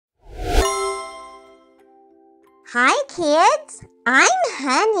Hi kids, I'm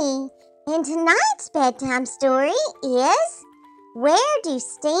Honey, and tonight's bedtime story is Where Do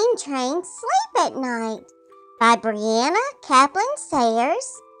Steam Trains Sleep at Night? By Brianna, Caplan,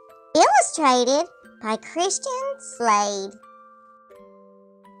 Sayres, illustrated by Slade.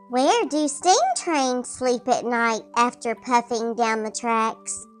 Where do steam trains sleep at night after puffing down the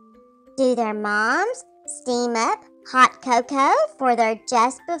tracks? Do their moms steam up hot cocoa for their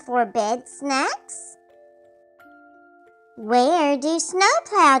just before bed snacks? Where do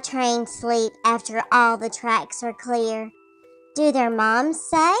snowplow trains sleep after all the tracks are clear? Do their moms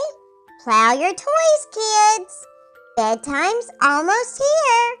say, "Plow your toys, kids. Bedtime's almost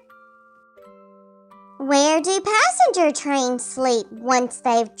here." Where do passenger trains sleep once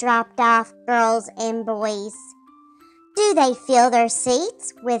they've dropped off girls and boys? Do they fill their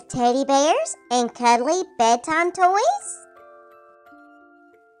seats with teddy bears and cuddly bedtime toys?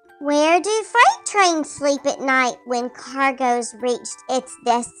 Where do freight trains sleep at night when cargo's reached its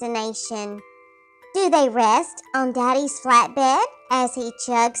destination? Do they rest on Daddy's flatbed as he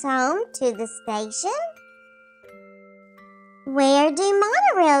chugs home to the station? Where do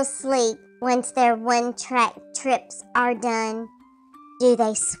monorails sleep once their one-track trips are done? Do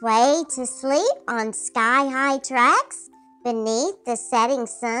they sway to sleep on sky-high tracks beneath the setting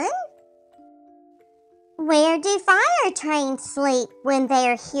sun? Where do fire trains sleep when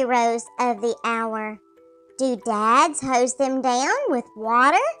they're heroes of the hour? Do dads hose them down with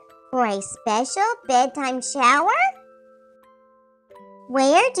water for a special bedtime shower?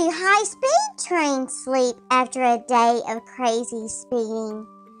 Where do high-speed trains sleep after a day of crazy speeding?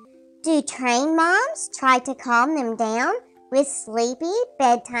 Do train moms try to calm them down with sleepy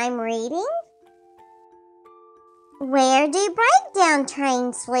bedtime reading? Where do breakdown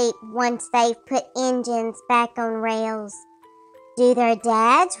trains sleep once they've put engines back on rails? Do their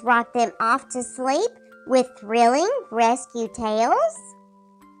dads rock them off to sleep with thrilling rescue tales?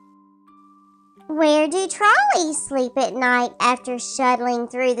 Where do trolleys sleep at night after shuttling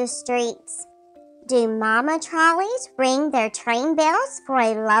through the streets? Do mama trolleys ring their train bells for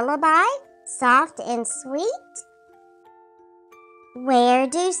a lullaby, soft and sweet? Where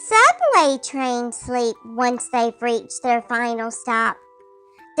do subway trains sleep once they've reached their final stop?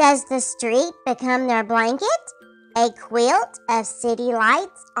 Does the street become their blanket, a quilt of city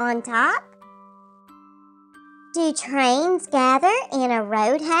lights on top? Do trains gather in a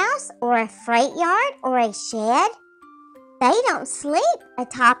roadhouse or a freight yard or a shed? They don't sleep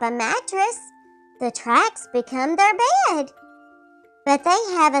atop a mattress. The tracks become their bed. But they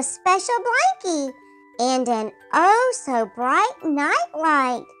have a special blankie and an oh-so-bright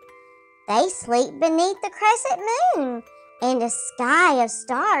nightlight. They sleep beneath the crescent moon and a sky of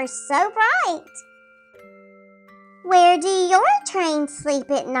stars so bright. Where do your trains sleep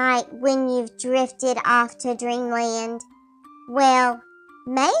at night when you've drifted off to dreamland? Well,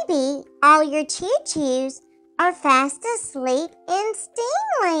 maybe all your choo-choos are fast asleep in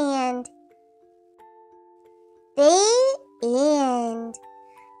Steamland. The end.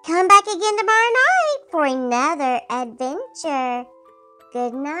 Come back again tomorrow night for another adventure.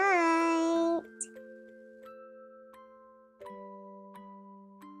 Good night.